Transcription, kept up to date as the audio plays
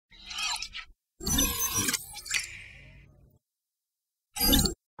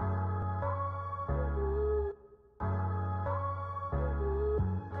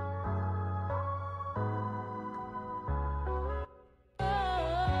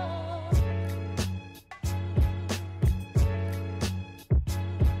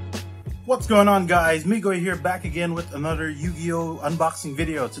What's going on, guys? Migo here, back again with another Yu-Gi-Oh! Unboxing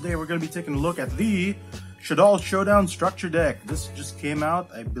video. Today we're going to be taking a look at the Shaddoll Showdown structure deck. This just came out,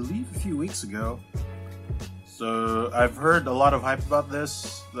 I believe, a few weeks ago. So I've heard a lot of hype about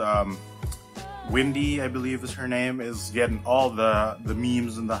this. Windy, I believe is her name, is getting all the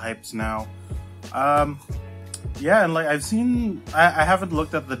memes and the hypes now. Yeah, and like I've seen, I haven't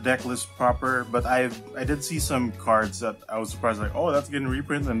looked at the deck list proper, but I did see some cards that I was surprised, like, oh, that's getting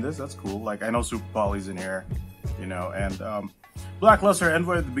reprinted and this, that's cool. Like, I know Super Poly's in here, you know, and Blackluster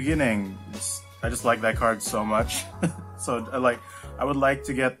Envoy at the beginning. I just like that card so much. So I would like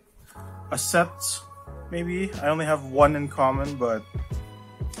to get a set, maybe. I only have one in common, but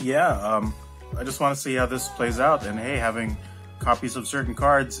yeah, I just want to see how this plays out. And hey, having copies of certain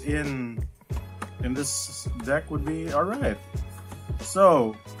cards in this deck would be alright.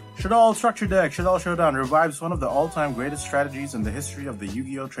 So, Shaddoll Structure Deck, Shaddoll Showdown revives one of the all-time greatest strategies in the history of the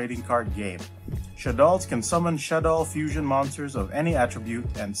Yu-Gi-Oh! Trading card game. Shaddolls can summon Shaddoll fusion monsters of any attribute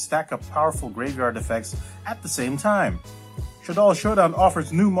and stack up powerful graveyard effects at the same time. Shaddoll Showdown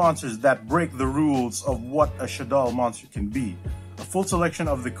offers new monsters that break the rules of what a Shaddoll monster can be, a full selection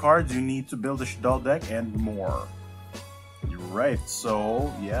of the cards you need to build a Shaddoll deck, and more. Right,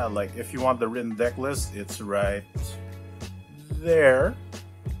 so yeah, like if you want the written deck list, it's right there,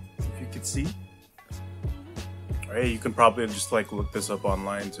 if you can see. Alright, you can probably just like look this up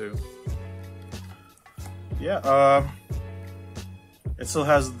online too. Yeah, it still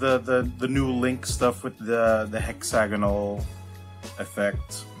has the new Link stuff with the hexagonal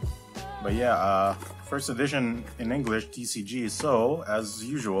effect. But yeah, first edition in English, TCG, so as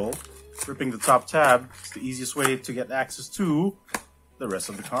usual, ripping the top tab is the easiest way to get access to the rest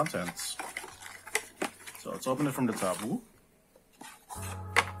of the contents. So let's open it from the top. Ooh.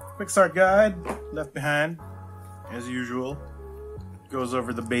 Quick start guide, left behind, as usual. Goes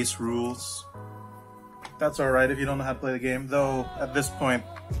over the base rules. That's alright if you don't know how to play the game, though at this point,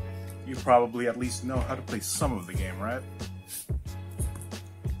 you probably at least know how to play some of the game, right?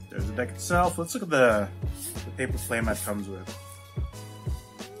 There's the deck itself. Let's look at the paper playmat it comes with.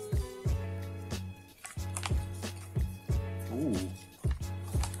 Ooh.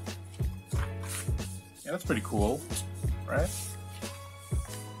 Yeah, that's pretty cool, right?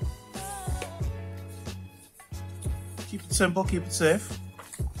 Keep it simple, keep it safe.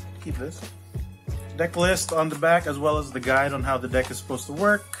 Keep this. Deck list on the back, as well as the guide on how the deck is supposed to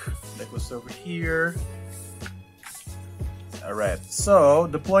work. Deck list over here. Alright, so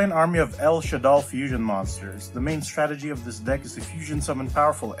deploy an army of L Shaddoll fusion monsters. The main strategy of this deck is to fusion summon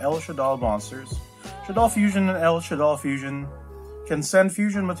powerful L Shaddoll monsters. Shaddoll Fusion and L Shaddoll Fusion can send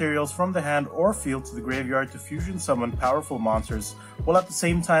fusion materials from the hand or field to the graveyard to fusion summon powerful monsters, while at the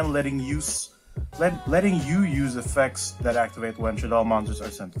same time letting you use effects that activate when Shaddoll monsters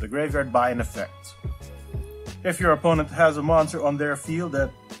are sent to the graveyard by an effect. If your opponent has a monster on their field that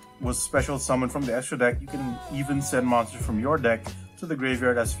was special summoned from the extra deck, you can even send monsters from your deck to the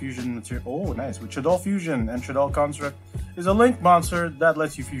graveyard as fusion material. Oh, nice. With Shaddoll Fusion and Shaddoll Construct is a link monster that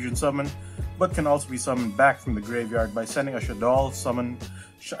lets you fusion summon, but can also be summoned back from the graveyard by sending a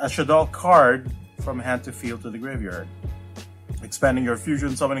Shaddoll card from hand to field to the graveyard. Expanding your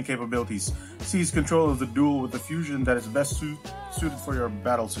fusion summoning capabilities. Seize control of the duel with the fusion that is best suited for your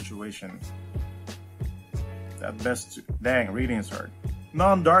battle situation. Dang, reading is hard.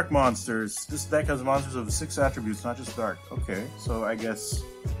 Non-dark monsters. This deck has monsters of 6 attributes, not just dark. Okay, so I guess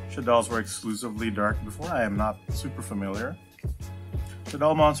Shaddolls were exclusively dark before. I am not super familiar.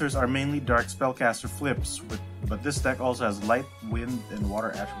 Shaddoll monsters are mainly dark spellcaster flips, but this deck also has light, wind, and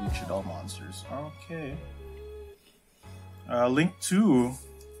water attribute Shaddoll monsters. Okay. Link 2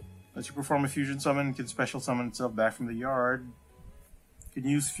 lets you perform a fusion summon and can special summon itself back from the yard. You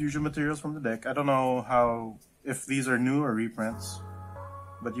can use fusion materials from the deck. I don't know if these are new or reprints,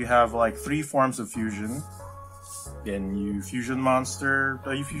 but you have like 3 forms of fusion. Then you fusion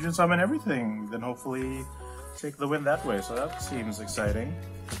you fusion summon everything. Then hopefully take the win that way, so that seems exciting.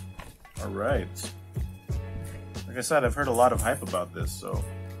 Alright. Like I said, I've heard a lot of hype about this, so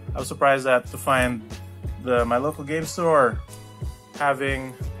I was surprised to find my local game store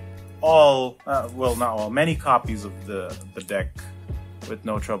having well, not all, many copies of the deck with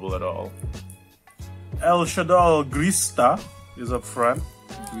no trouble at all. El Shaddoll Grista is up front.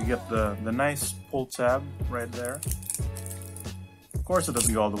 We get the nice pull tab right there. Of course it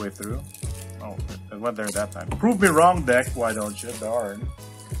doesn't go all the way through. Oh, it went there that time. Prove me wrong, deck, why don't you? Darn.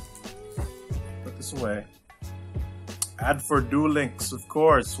 Put this away. Add for Duel Links, of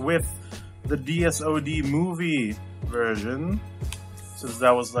course, with the DSOD movie version, since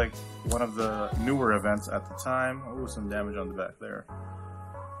that was like one of the newer events at the time. Oh, some damage on the back there.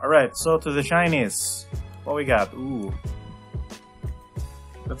 Alright, so to the shinies. What we got? Ooh.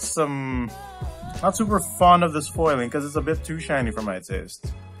 That's some... Not super fond of this foiling because it's a bit too shiny for my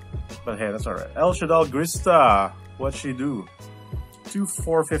taste. But hey, that's alright. El Shaddoll Grista. What'd she do? 2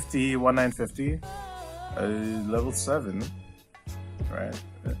 450, 1 950. Level 7. Right.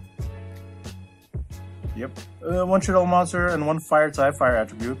 Yep. 1 Shaddoll monster and 1 fire type fire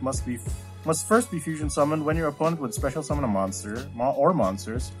attribute must first be fusion summoned when your opponent would special summon a monster or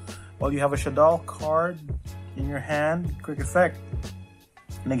monsters while you have a Shaddoll card in your hand. Quick effect.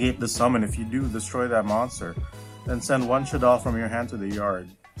 Negate the summon. If you do, destroy that monster. Then send 1 Shaddoll from your hand to the yard.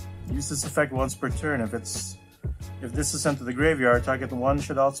 Use this effect once per turn. If this is sent to the graveyard, target 1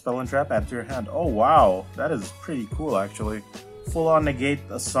 Shaddoll spell and trap, add to your hand. Oh wow, that is pretty cool actually. Full on negate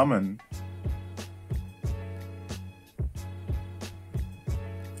a summon.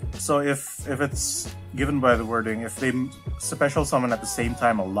 So if it's given by the wording, if they special summon at the same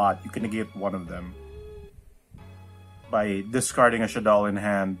time a lot, you can negate one of them by discarding a Shaddoll in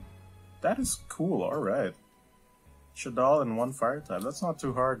hand. That is cool, alright. Shaddoll and 1 fire type. That's not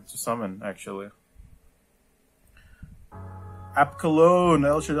too hard to summon, actually. Apcalone,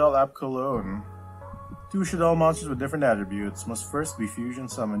 El Shaddoll Apcalone. 2 Shaddoll monsters with different attributes must first be fusion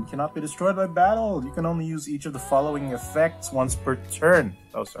summoned. Cannot be destroyed by battle. You can only use each of the following effects once per turn.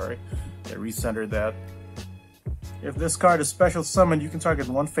 Oh, sorry. I recentered that. If this card is special summoned, you can target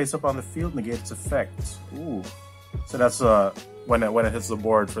 1 face up on the field, negate its effect. Ooh. So that's when it hits the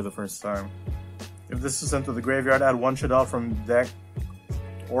board for the first time. If this is sent to the graveyard, add 1 Shaddoll from deck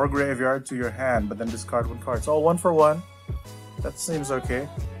or graveyard to your hand, but then discard 1 card. So 1 for 1. That seems okay.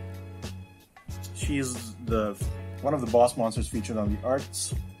 She's one of the boss monsters featured on the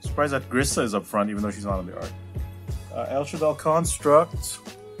arts. Surprised that Grista is up front, even though she's not on the art. El Shaddoll Construct.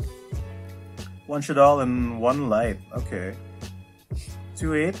 1 Shaddoll and 1 light. Okay.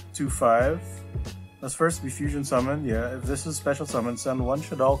 2/8, 2/5. Must first be fusion summoned. Yeah, if this is special summon, send 1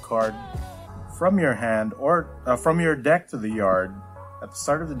 Shaddoll card from your hand or from your deck to the yard at the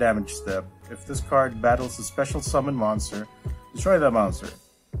start of the damage step. If this card battles a special summon monster, destroy that monster.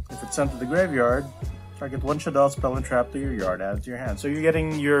 If it's sent to the graveyard, target 1 Shaddoll spell and trap to your yard, add it to your hand. So you're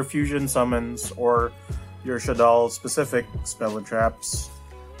getting your fusion summons or your Shaddoll specific spell and traps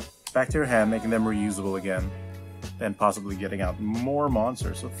back to your hand, making them reusable again. Then possibly getting out more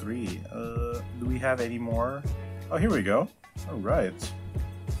monsters. So 3. Do we have any more? Oh, here we go. Alright.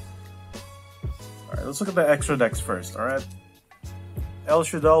 Alright, let's look at the extra decks first, alright? El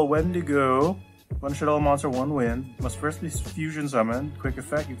Shaddoll Wendigo. 1 Shaddoll monster, 1 wind. Must first be fusion summoned. Quick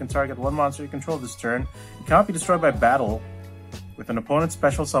effect, you can target 1 monster you control this turn. It cannot be destroyed by battle with an opponent's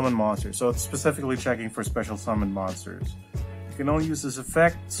special summon monster. So it's specifically checking for special summon monsters. You can only use this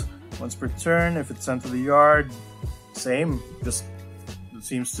effect once per turn. If it's sent to the yard, same. Just it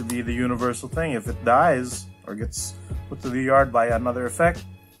seems to be the universal thing. If it dies or gets put to the yard by another effect,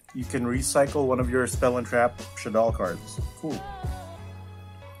 you can recycle one of your spell and trap Shaddoll cards. Cool.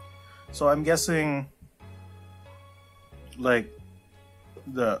 So I'm guessing, like,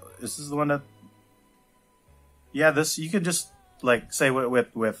 is this the one that? Yeah, this you can just like say with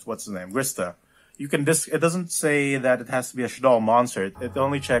what's the name, Grista. You can it doesn't say that it has to be a Shaddoll monster. It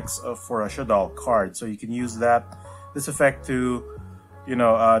only checks for a Shaddoll card. So you can use this effect to,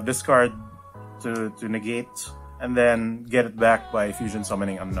 discard to negate and then get it back by fusion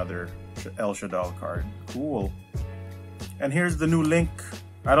summoning another El Shaddoll card. Cool. And here's the new link.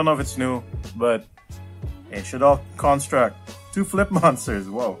 I don't know if it's new, but a Shaddoll Construct. 2 flip monsters.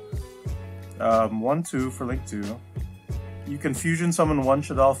 Whoa. 1/2 for link 2. You can fusion summon 1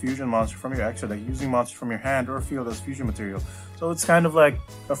 Shaddoll fusion monster from your extra deck using monsters from your hand or field as fusion material. So it's kind of like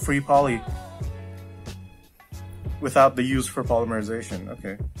a free poly without the use for polymerization.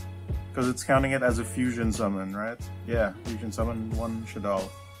 Okay. Because it's counting it as a fusion summon, right? Yeah, fusion summon 1 Shaddoll.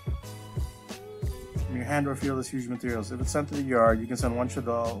 From your hand or field as fusion materials. If it's sent to the yard, you can send 1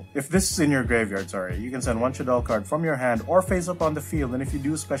 Shaddoll. If this is in your graveyard, sorry, you can send 1 Shaddoll card from your hand or face up on the field, and if you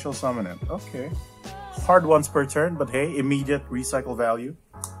do, special summon it. Okay. Hard once per turn, but hey, immediate recycle value.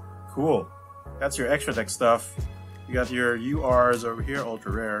 Cool. That's your extra deck stuff. You got your URs over here,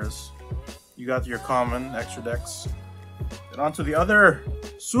 ultra rares. You got your common extra decks. And on to the other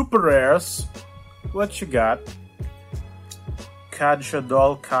super rares. What you got?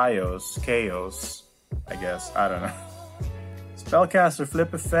 Shaddoll Chaos. I guess. I don't know. Spellcaster,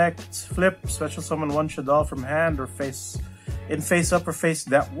 flip effect. Flip, special summon 1 Shaddoll from hand or face up or face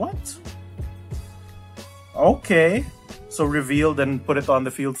down. What? Okay. So reveal, then put it on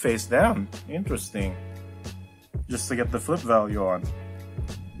the field face down. Interesting. Just to get the flip value on.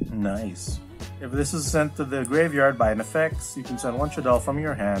 Nice. If this is sent to the graveyard by an effect, you can send one Shaddoll from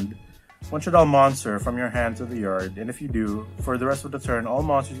your hand, one Shaddoll monster from your hand to the yard, and if you do, for the rest of the turn, all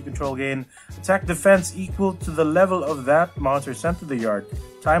monsters you control gain attack defense equal to the level of that monster sent to the yard,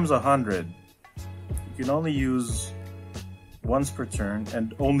 times 100. You can only use once per turn,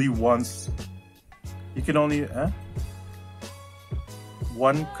 and only once. You can only...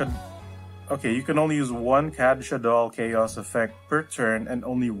 One could... Okay, you can only use one CAD Shaddoll Chaos effect per turn, and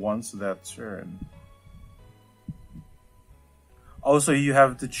only once that turn. Also, you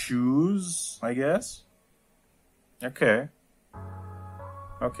have to choose, I guess? Okay.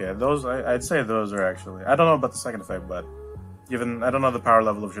 Okay, those, I'd say those are actually... I don't know about the second effect, but... Given, I don't know the power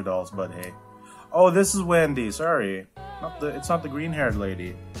level of Shaddolls, but hey. Oh, this is Wendy, sorry. It's not the green-haired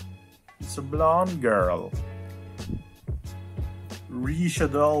lady. It's a blonde girl.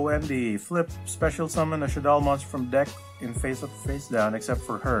 Shaddoll Wendy. Flip, special summon a Shaddoll monster from deck in face up, face down, except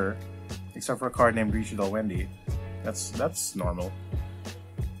for her. Except for a card named Shaddoll Wendy. That's normal.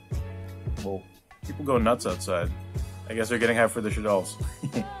 Well, people go nuts outside. I guess they're getting hyped for the Shaddolls.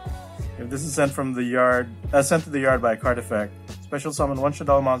 If this is sent from the yard, sent to the yard by a card effect, special summon one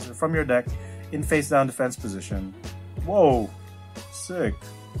Shaddoll monster from your deck in face down defense position. Whoa, sick.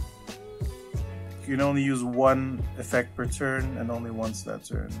 You can only use one effect per turn and only once that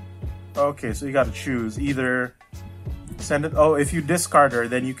turn. Okay, so you gotta choose either send it. Oh, if you discard her,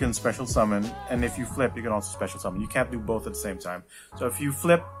 then you can special summon, and if you flip, you can also special summon. You can't do both at the same time. So if you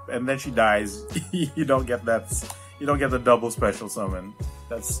flip and then she dies, you don't get that. You don't get the double special summon.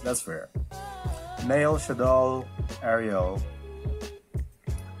 That's fair. Nail Shaddoll Ariel.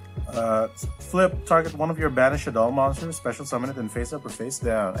 Flip, target one of your banished Shaddoll monsters, special summon it, and face up or face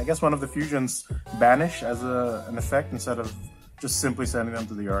down. I guess one of the fusions banish as an effect instead of just simply sending them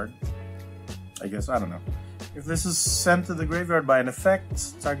to the yard. I guess, I don't know. If this is sent to the graveyard by an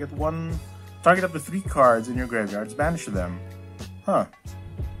effect, target up to 3 cards in your graveyards, banish them. Huh.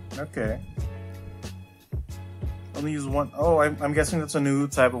 Okay. Only use one. Oh, I'm guessing that's a new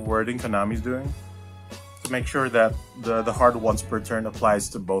type of wording Konami's doing. To make sure that the hard once per turn applies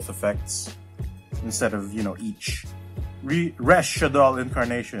to both effects. Instead of, you know, each. Resh Shaddoll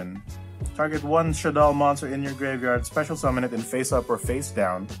Incarnation. Target one Shaddoll monster in your graveyard, special summon it in face up or face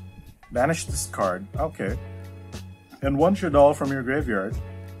down. Banish this card. Okay. And one Shaddoll from your graveyard.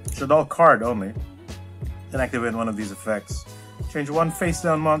 Shaddoll card only. And activate one of these effects. Change one face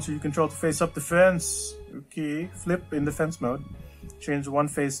down monster you control to face up defense. Okay. Flip in defense mode. Change one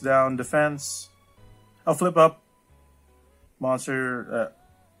face down defense. I'll flip up monster.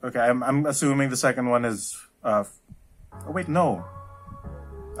 Okay, I'm assuming the second one is. Oh wait, no.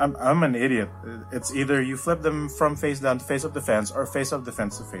 I'm an idiot. It's either you flip them from face down to face up defense, or face up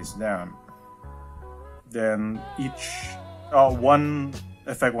defense to face down. Then each one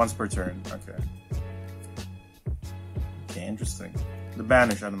effect once per turn. Okay. Okay, interesting. The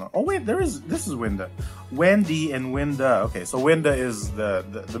banish, I don't know. Oh wait, this is Winda. Wendy and Winda. Okay, so Winda is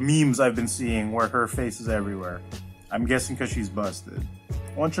the memes I've been seeing where her face is everywhere. I'm guessing because she's busted.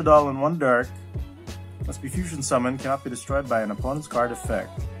 One Shaddoll and one Dark. Must be fusion summoned, cannot be destroyed by an opponent's card effect.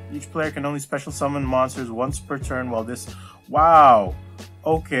 Each player can only special summon monsters once per turn while this... Wow!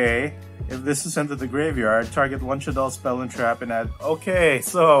 Okay. If this is sent to the graveyard, target one Shaddoll spell and trap and add... Okay,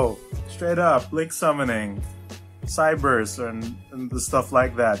 so, straight up, Link summoning. Cyburst and the stuff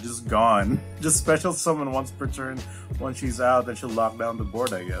like that, just gone. Just special summon once per turn. Once she's out, then she'll lock down the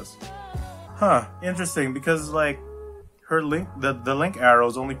board, I guess. Huh, interesting, because like her link, the link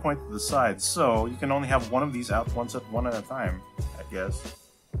arrows only point to the side, so you can only have one of these out one at a time, I guess.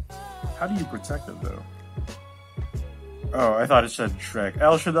 How do you protect it though? Oh, I thought it said Shrek.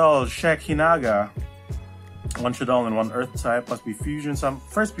 El Shaddoll Shek Hinaga. One Shaddoll and one Earth type must be fusion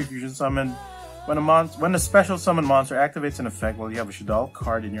first be fusion summoned. When a special summon monster activates an effect while you have a Shaddoll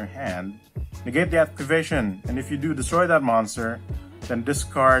card in your hand, negate the activation, and if you do, destroy that monster, then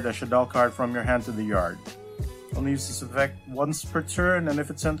discard a Shaddoll card from your hand to the yard. Only use this effect once per turn, and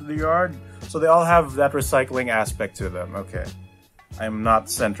if it's sent to the yard, so they all have that recycling aspect to them. Okay. I'm not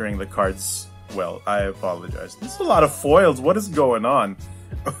centering the cards well. I apologize. This is a lot of foils. What is going on?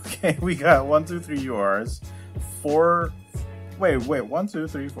 Okay, we got 1, 2, 3 URs, 4... Wait, 1, 2,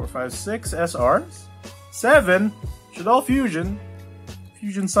 3, 4, 5, 6 SRs? 7 Shaddoll Fusion.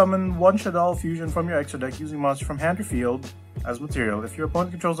 Fusion summon one Shaddoll Fusion from your extra deck using monster from hand or field as material. If your opponent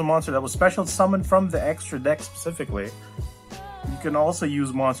controls a monster that was special summoned from the extra deck specifically, you can also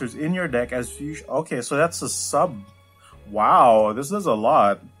use monsters in your deck as fusion. Okay, so that's a sub. Wow, this is a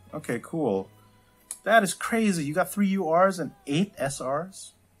lot. Okay, cool. That is crazy. You got 3 URs and 8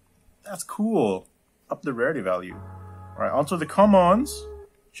 SRs? That's cool. Up the rarity value. Alright, onto the commons.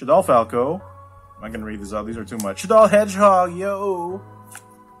 Shaddoll Falco. I'm not gonna read these out. These are too much. Shaddoll Hedgehog, yo.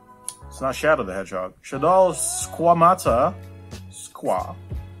 It's not Shadow the Hedgehog. Shaddoll Squamata. Squaw.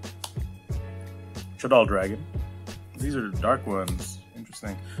 Shaddoll Dragon. These are dark ones.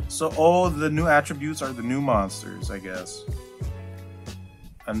 Interesting. So, oh, the new attributes are the new monsters, I guess.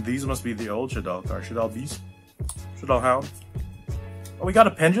 And these must be the old Shaddoll card. Shaddoll Beast. Shaddoll Hound. Oh, we got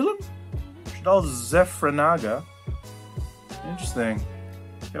a pendulum? Shaddoll Zephranaga. Interesting.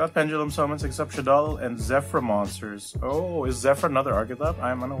 Cannot pendulum summons except Shaddoll and Zephyr monsters. Oh, is Zephyr another archetype?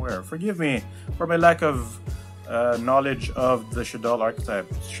 I am unaware. Forgive me for my lack of knowledge of the Shaddoll archetype.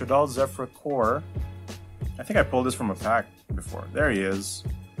 Shaddoll Zephyr Core. I think I pulled this from a pack before. There he is.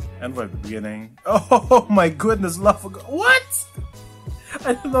 Envoy at the beginning. Oh my goodness, love. What?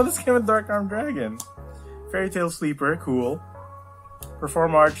 I didn't know this came with Dark Arm Dragon. Fairy Tale Sleeper, cool.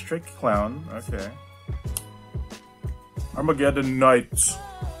 Perform Arch Trick Clown, okay. Armageddon Knight.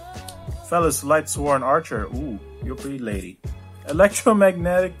 Fellas Light Sworn Archer, ooh, you're a pretty lady.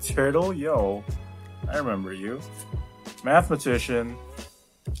 Electromagnetic Turtle, yo. I remember you. Mathematician.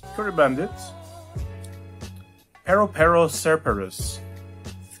 Curry Bandit. Pero Cerberus.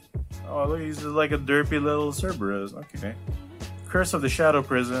 Oh, look, he's like a derpy little Cerberus, okay. Curse of the Shadow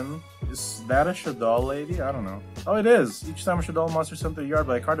Prison. Is that a Shaddoll lady? I don't know. Oh, it is. Each time a Shaddoll monster is sent to the yard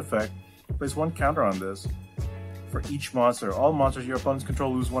by a card effect, place one counter on this. For each monster. All monsters your opponents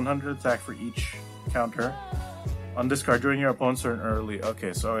control lose 100 attack for each counter. On this card during your opponent's turn early.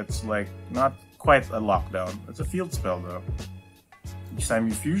 Okay, so it's like not quite a lockdown. It's a field spell though. Each time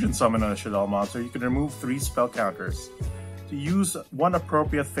you fusion summon a Shaddoll monster, you can remove 3 spell counters. To use one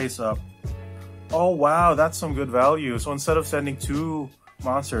appropriate face up. Oh wow, that's some good value. So instead of sending 2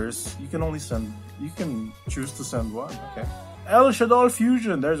 monsters, you can choose to send 1. Okay. El Shaddoll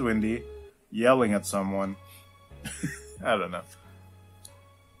Fusion. There's Windy yelling at someone. I don't know.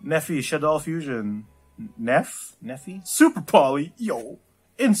 Neffy Shaddoll Fusion. Neffy? Super Poly. Yo.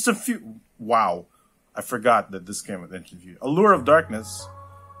 Instant Fusion. Wow. I forgot that this came with Instant Fusion. Allure of Darkness.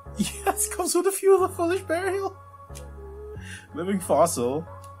 Yes, comes with a Fuel of Foolish Burial. Living Fossil.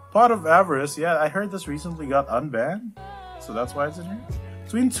 Pot of Avarice. Yeah, I heard this recently got unbanned. So that's why it's in here.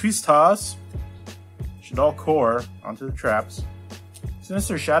 Twin Twist Toss. Shaddoll Core. Onto the traps.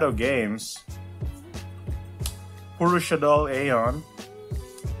 Sinister Shadow Games. Puru Shaddoll Aeon.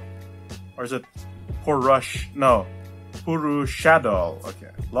 Or is it Purush? No. Puru Shaddoll. Okay.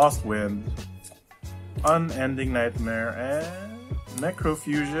 Lost Wind. Unending Nightmare. And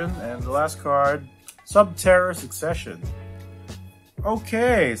Necrofusion. And the last card, Subterror Succession.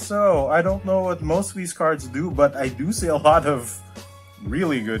 Okay, so I don't know what most of these cards do, but I do see a lot of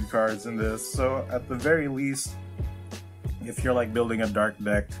really good cards in this. So at the very least, if you're like building a dark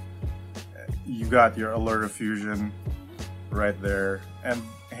deck, you got your Allure of Fusion right there. And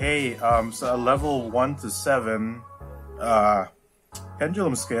hey, so a level 1 to 7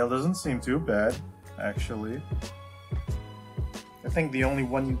 Pendulum Scale doesn't seem too bad, actually. I think the only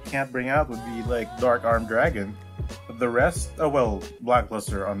one you can't bring out would be like Dark Arm Dragon. But the rest, oh well,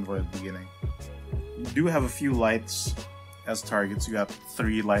 Blackluster Envoy at the beginning. You do have a few lights as targets. You got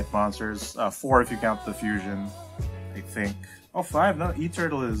 3 light monsters, 4 if you count the fusion, I think. Oh, 5, no,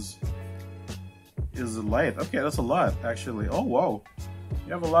 E-Turtle is a light. Okay, that's a lot, actually. Oh, whoa.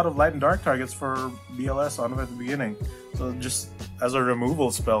 You have a lot of light and dark targets for BLS on at the beginning. So just as a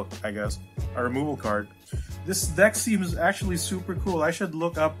removal spell, I guess. A removal card. This deck seems actually super cool. I should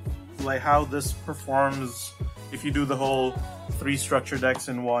look up like how this performs if you do the whole 3 structure decks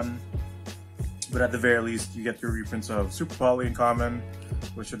in one. But at the very least, you get your reprints of Super Poly in common,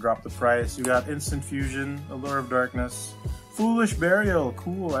 which should drop the price. You got Instant Fusion, Allure of Darkness, Foolish Burial.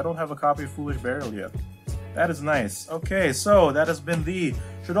 Cool, I don't have a copy of Foolish Burial yet. That is nice. Okay, so that has been the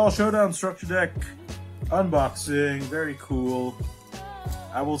Shaddoll Showdown structure deck unboxing. Very cool.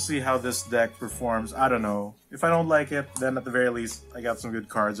 I will see how this deck performs. I don't know. If I don't like it, then at the very least, I got some good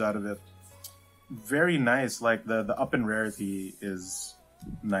cards out of it. Very nice. Like the up in rarity is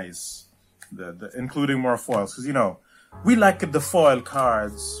nice. The including more foils, because you know we like the foil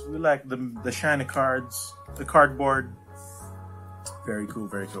cards. We like the shiny cards, the cardboard. Very cool.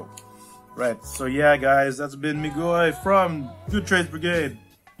 Very cool. Right. So yeah, guys, that's been Migoy from Good Trades Brigade.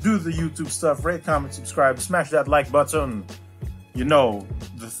 Do the YouTube stuff. Rate, comment, subscribe. Smash that like button. You know,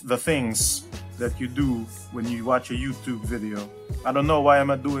 the things that you do when you watch a YouTube video. I don't know why I'm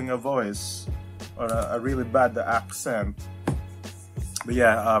not doing a voice or a really bad accent. But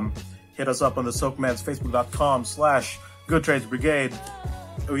yeah, hit us up on the Soakmans, facebook.com/GoodTradesBrigade.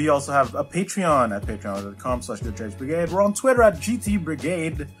 We also have a Patreon at patreon.com/GoodTradesBrigade. We're on Twitter at GT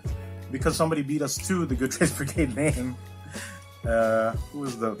Brigade because somebody beat us to the Good Trades Brigade name. Who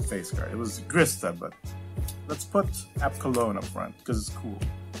was the face card? It was Grista, but let's put App Cologne up front because it's cool.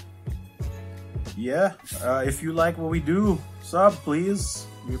 Yeah, if you like what we do, sub please.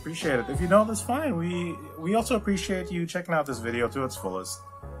 We appreciate it. If you don't, that's fine. We also appreciate you checking out this video to its fullest.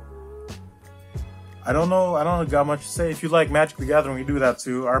 I don't know got much to say. If you like Magic the Gathering, we do that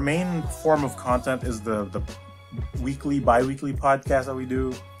too. Our main form of content is the weekly, bi-weekly podcast that we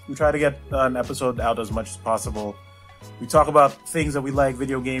do. We try to get an episode out as much as possible. We talk about things that we like: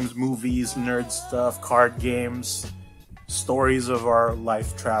 video games, movies, nerd stuff, card games, stories of our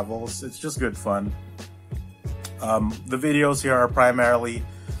life travels. It's just good fun. The videos here are primarily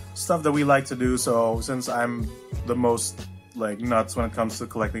stuff that we like to do. So since I'm the most nuts when it comes to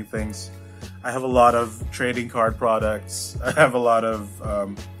collecting things, I have a lot of trading card products. I have a lot of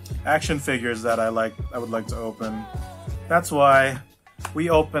action figures that I would like to open. That's why we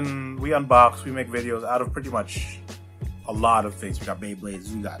unbox, we make videos out of pretty much a lot of things. We got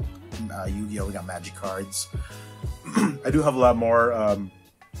Beyblades, we got Yu-Gi-Oh, we got Magic cards. I do have a lot more.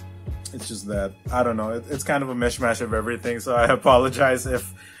 It's just that I don't know. It's kind of a mishmash of everything. So I apologize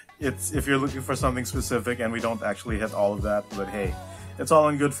if you're looking for something specific and we don't actually hit all of that. But hey, it's all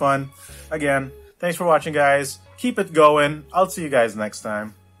in good fun. Again, thanks for watching, guys. Keep it going. I'll see you guys next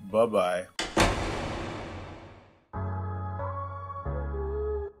time. Bye-bye.